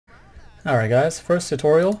Alright guys, first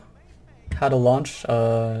tutorial, how to launch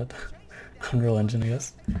Unreal Engine, I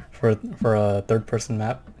guess, for a third person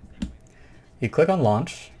map. You click on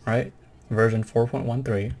launch, right, version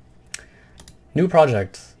 4.13, new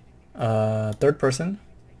project, third person,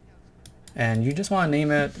 and you just want to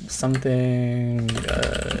name it something,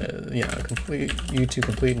 complete YouTube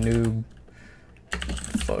complete noob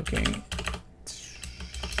fucking.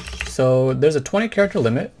 So there's a 20 character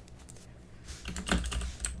limit.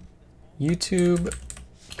 YouTube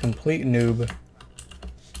complete noob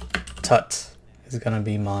tut is gonna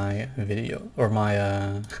be my video, or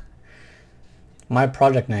my my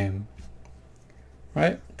project name.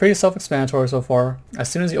 Right? Pretty self-explanatory so far.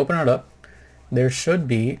 As soon as you open it up, there should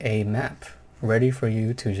be a map ready for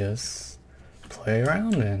you to just play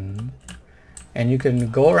around in. And you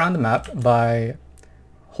can go around the map by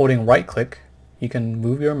holding right click. You can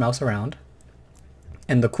move your mouse around.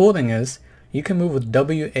 And the cool thing is, you can move with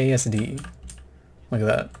WASD. Look at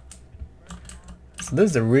that. So this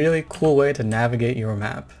is a really cool way to navigate your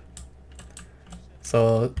map.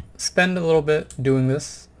 So spend a little bit doing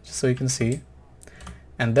this just so you can see.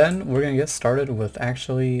 And then we're going to get started with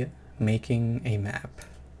actually making a map.